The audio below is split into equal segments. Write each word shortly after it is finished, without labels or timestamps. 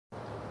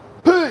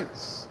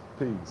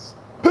Peace.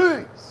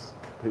 Peace.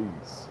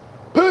 Peace.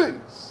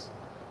 Peace.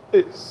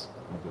 It's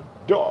the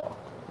Dark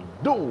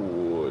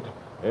Lord,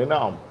 and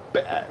I'm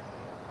back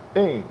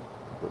in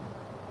the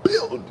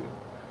building.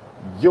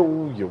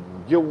 Yo, yo,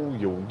 yo,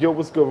 yo, yo,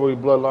 what's good, Roy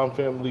Bloodline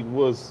family?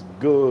 What's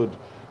good?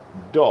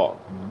 Dark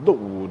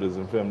Lord is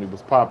in family.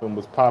 What's poppin',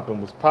 what's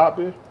poppin', what's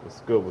poppin'? What's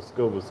good, what's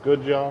good, what's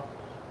good, y'all?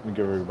 Let me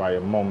give everybody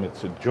a moment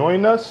to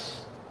join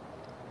us.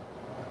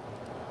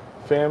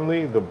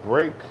 Family, the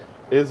break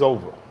is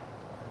over.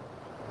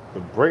 The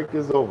break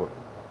is over.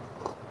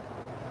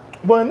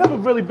 Well, it never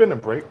really been a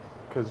break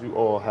because you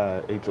all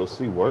had HOC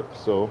work,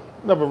 so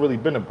never really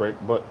been a break,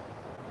 but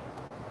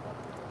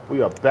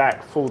we are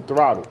back full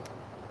throttle.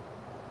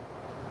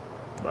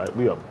 Right,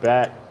 we are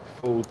back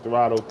full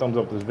throttle. Thumbs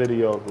up this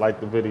video, like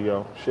the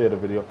video, share the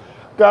video.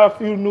 Got a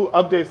few new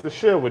updates to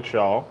share with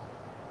y'all,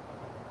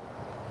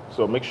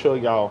 so make sure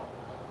y'all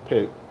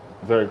pay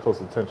very close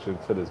attention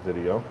to this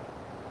video.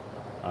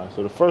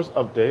 So the first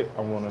update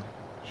I want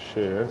to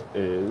share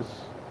is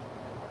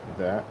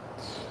that,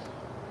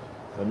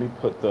 let me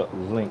put the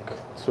link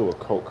to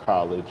Occult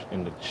College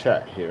in the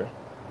chat here.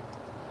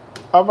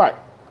 All right,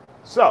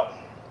 so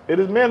it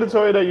is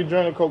mandatory that you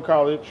join Occult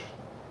College.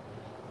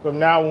 From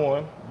now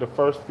on, the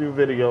first few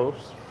videos,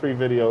 free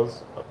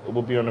videos,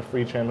 will be on the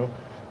free channel,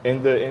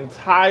 and the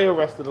entire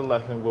rest of the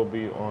lesson will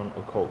be on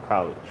Occult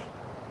College.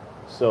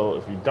 So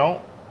if you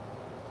don't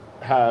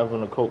have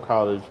an Occult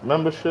College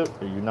membership,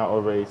 or you're not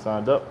already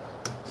signed up,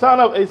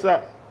 sign up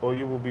ASAP, or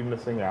you will be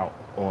missing out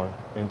on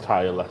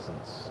entire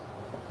lessons.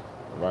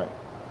 All right?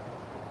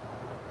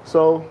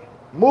 So,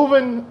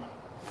 moving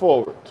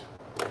forward.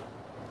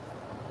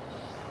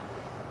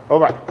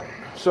 All right,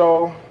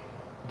 so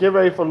get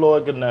ready for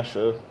Lord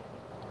Ganesha is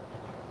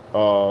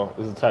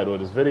the title of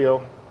this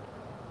video.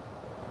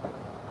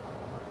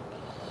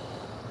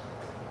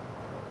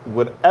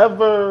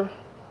 Whatever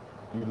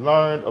you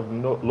learned of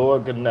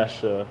Lord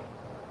Ganesha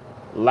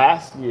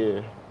last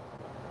year,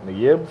 and the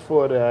year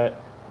before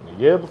that, and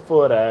the year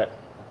before that,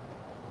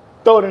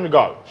 throw it in the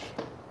garbage.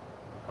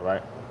 All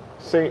right?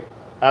 See,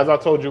 as I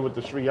told you with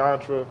the Sri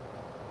Yantra,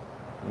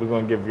 we're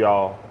going to give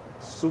y'all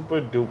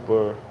super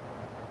duper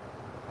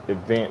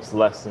advanced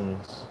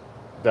lessons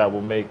that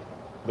will make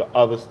the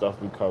other stuff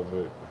we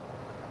covered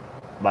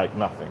like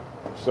nothing.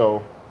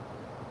 So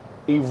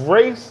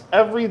erase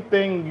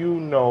everything you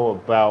know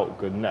about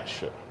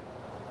Ganesha.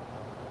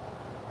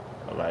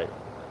 All right?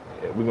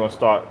 We're going to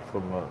start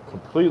from a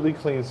completely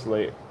clean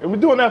slate. And we're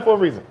doing that for a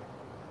reason.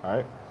 All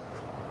right?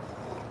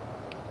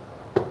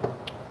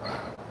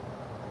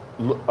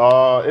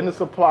 In the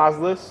supplies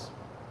list,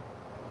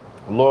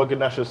 Lord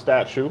Ganesha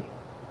statue.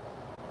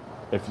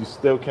 If you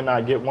still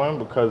cannot get one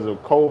because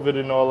of COVID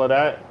and all of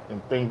that,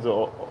 and things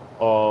are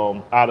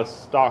out of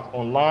stock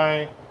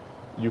online,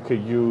 you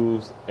could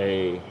use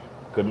a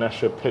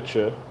Ganesha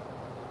picture,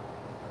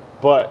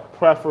 but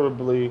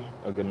preferably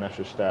a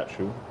Ganesha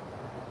statue.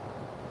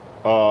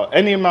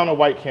 Any amount of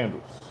white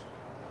candles,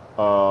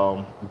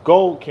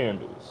 gold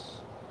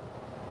candles,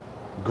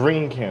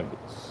 green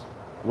candles.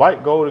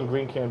 White, gold, and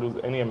green candles,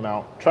 any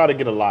amount. Try to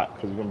get a lot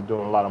because you're going to be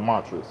doing a lot of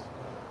mantras,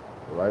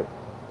 right?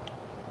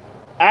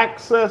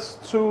 Access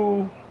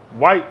to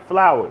white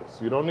flowers.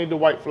 You don't need the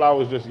white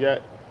flowers just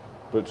yet,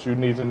 but you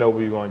need to know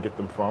where you're going to get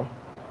them from.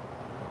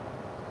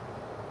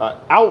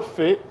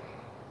 Outfit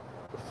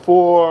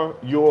for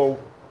your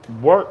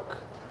work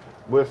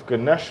with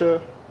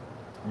Ganesha.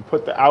 You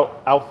put the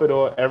outfit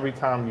on every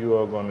time you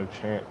are going to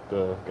chant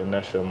the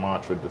Ganesha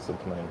mantra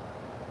discipline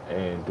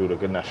and do the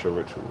Ganesha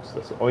rituals.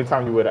 That's the only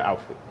time you wear the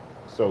outfit.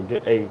 So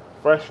get a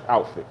fresh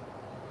outfit,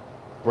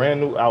 brand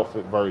new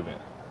outfit version.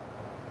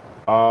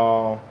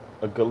 A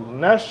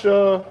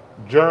Ganesha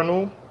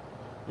journal,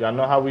 y'all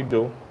know how we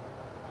do,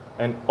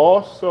 and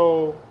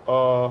also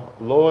a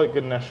Lord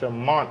Ganesha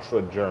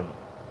mantra journal.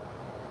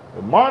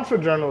 The mantra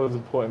journal is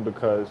important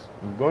because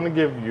I'm going to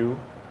give you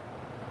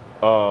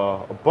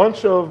a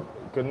bunch of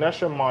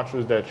Ganesha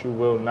mantras that you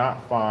will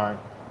not find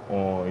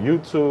on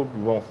YouTube,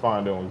 you won't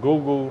find it on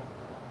Google.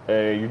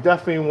 You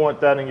definitely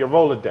want that in your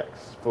Rolodex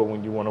for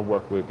when you want to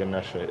work with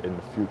Ganesha in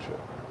the future.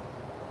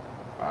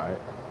 All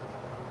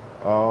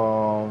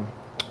right.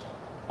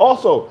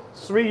 Also,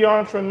 Sri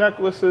Yantra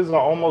necklaces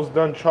are almost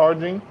done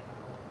charging.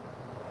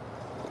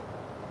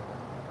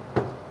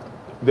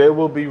 They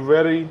will be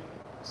ready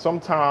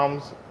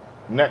sometimes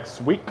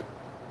next week.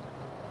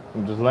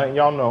 I'm just letting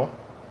y'all know.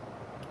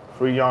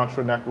 Sri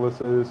Yantra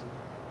necklaces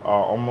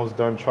are almost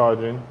done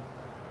charging.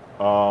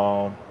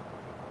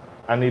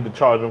 I need to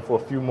charge them for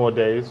a few more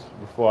days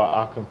before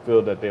I can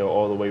feel that they are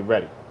all the way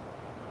ready.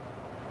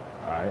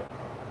 All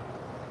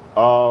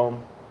right.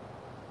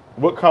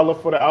 What color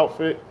for the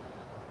outfit?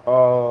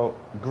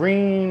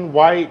 Green,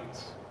 white,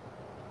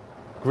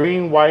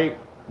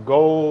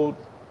 gold,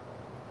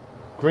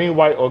 green,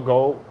 white, or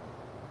gold.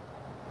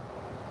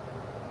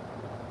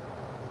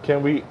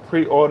 Can we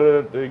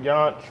pre-order the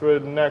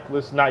Yantra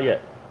necklace? Not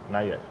yet.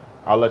 Not yet.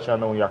 I'll let y'all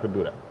know when y'all can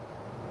do that.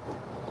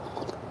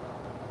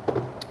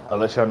 I'll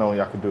let y'all know when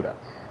y'all can do that.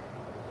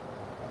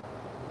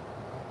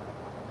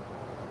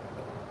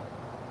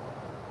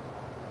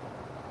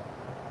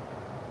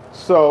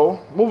 So,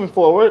 moving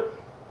forward,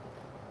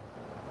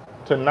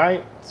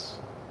 tonight's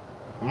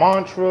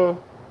mantra,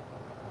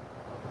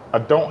 I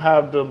don't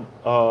have the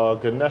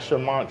Ganesha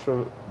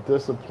mantra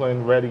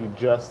discipline ready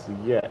just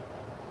yet.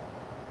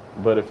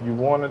 But if you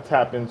want to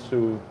tap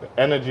into the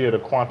energy of the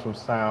quantum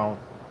sound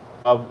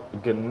of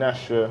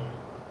Ganesha,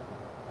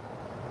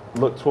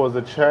 look towards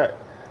the chat.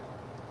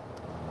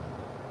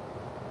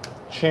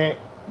 Chant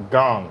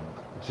Gang,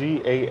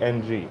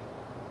 G-A-N-G.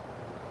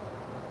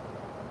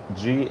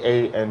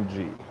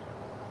 G-A-N-G.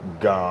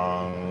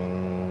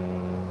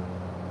 Gang.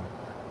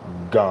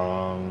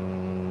 Gang.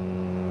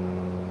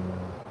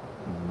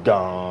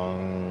 Gang.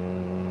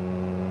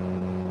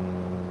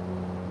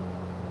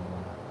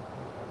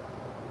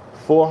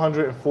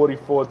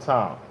 444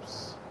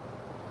 times.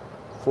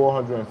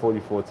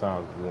 444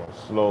 times. We're going to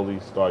slowly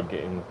start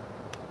getting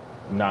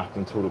knocked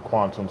into the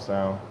quantum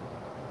sound.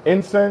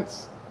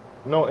 Incense,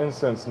 no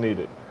incense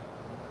needed.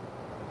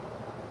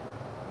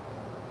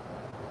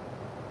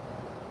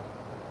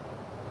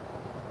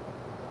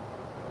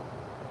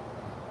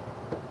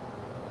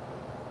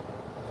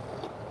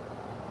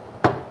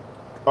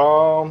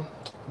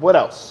 What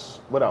else?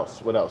 Yo,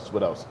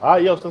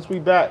 since we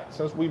back,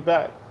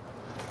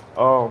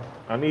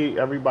 I need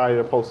everybody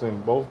to post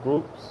in both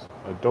groups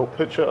a dope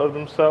picture of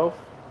themselves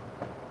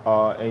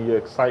and your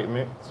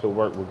excitement to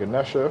work with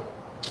Ganesha.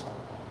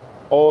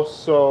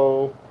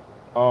 Also,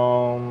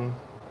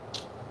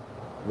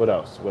 what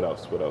else?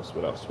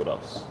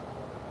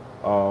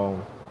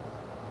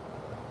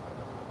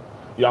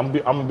 Yeah, I'm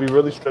gonna be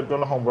really strict on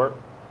the homework.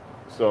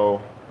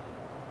 So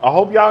I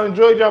hope y'all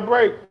enjoyed your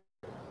break.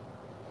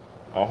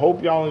 And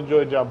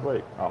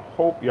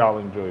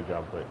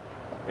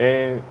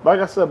like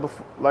I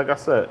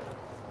said,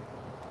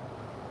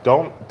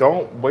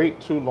 don't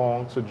wait too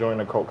long to join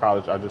the Occult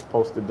College. I just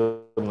posted the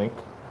link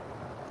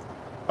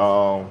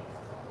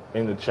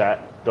in the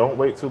chat. Don't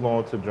wait too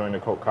long to join the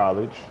Occult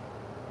College.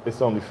 It's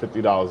only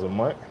 $50 a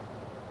month.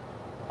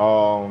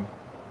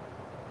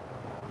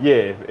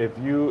 Yeah, if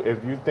you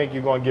think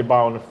you're gonna get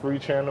by on the free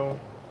channel,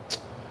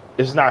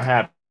 it's not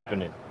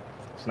happening.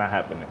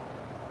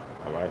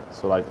 All right.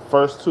 So like the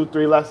first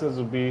 2-3 lessons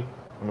will be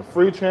on the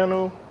free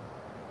channel,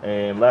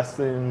 and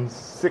lessons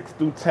 6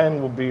 through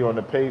 10 will be on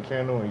the paid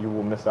channel, and you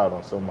will miss out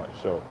on so much.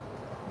 So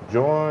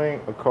join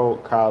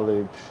Occult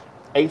College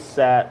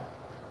ASAP.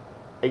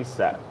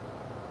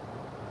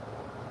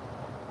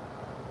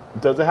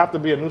 Does it have to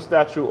be a new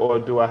statue, or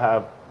use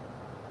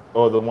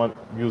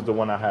the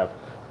one I have?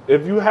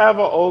 If you have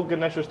an old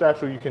Ganesha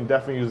statue, you can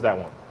definitely use that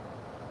one.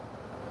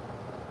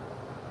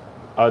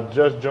 I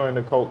just joined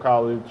the Occult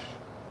College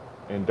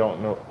and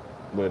don't know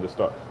where to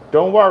start.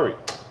 Don't worry.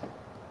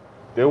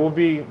 There will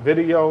be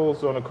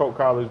videos on the Occult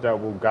College that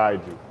will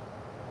guide you.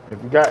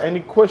 If you got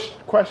any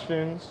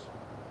questions,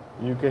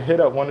 you can hit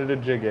up one of the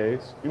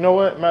jiggays. You know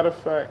what? Matter of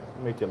fact,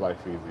 make your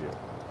life easier.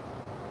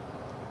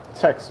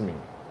 Text me,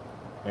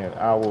 and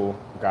I will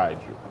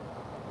guide you.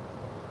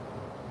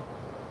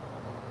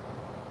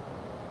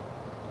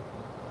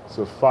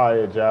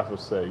 Sophia Jaffa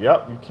said,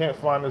 yep, you can't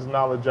find this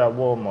knowledge at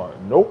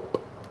Walmart. Nope.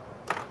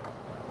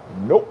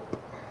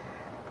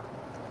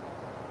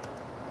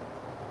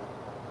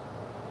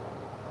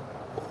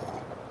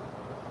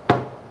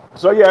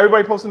 So yeah,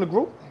 everybody posting the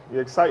group,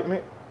 your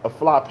excitement, a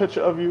fly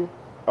picture of you.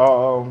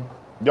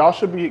 Y'all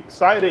should be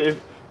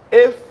excited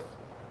if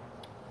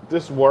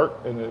this work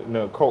and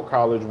the Occult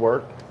College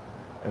work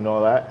and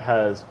all that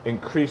has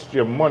increased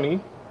your money.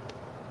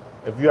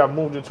 If you have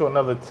moved into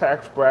another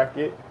tax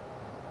bracket,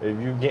 if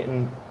you're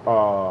getting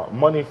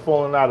money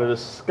falling out of the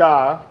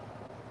sky,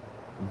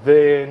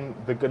 then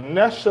the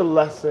Ganesha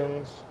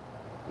Lessons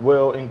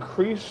will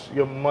increase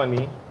your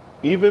money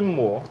even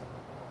more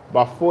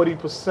by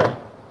 40%.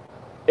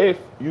 If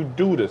you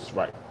do this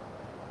right.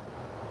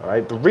 All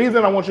right. The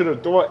reason I want you to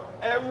throw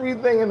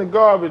everything in the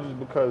garbage is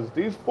because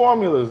these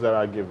formulas that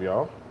I give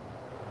y'all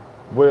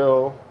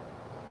will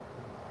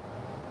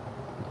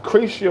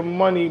increase your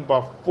money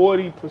by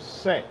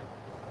 40%.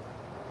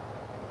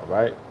 All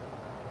right.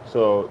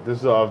 So this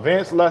is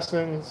advanced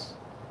lessons,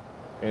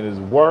 and it's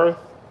worth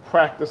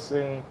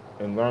practicing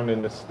and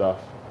learning this stuff.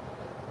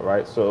 All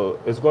right.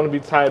 So it's going to be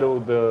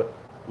titled the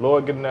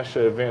Lord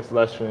Ganesha Advanced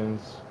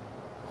Lessons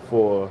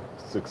for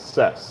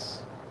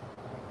Success.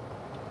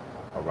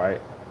 All right,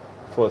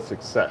 for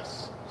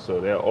success. So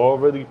they're all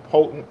really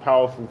potent,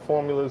 powerful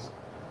formulas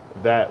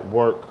that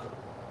work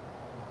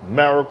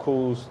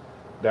miracles,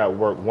 that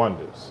work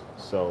wonders.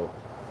 So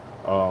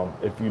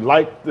if you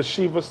like the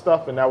Shiva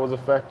stuff and that was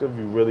effective,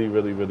 you really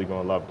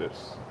gonna love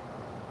this.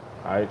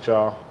 All right,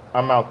 y'all.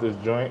 I'm out this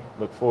joint.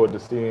 Look forward to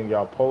seeing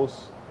y'all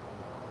posts.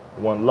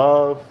 One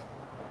love.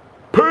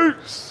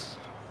 Peace.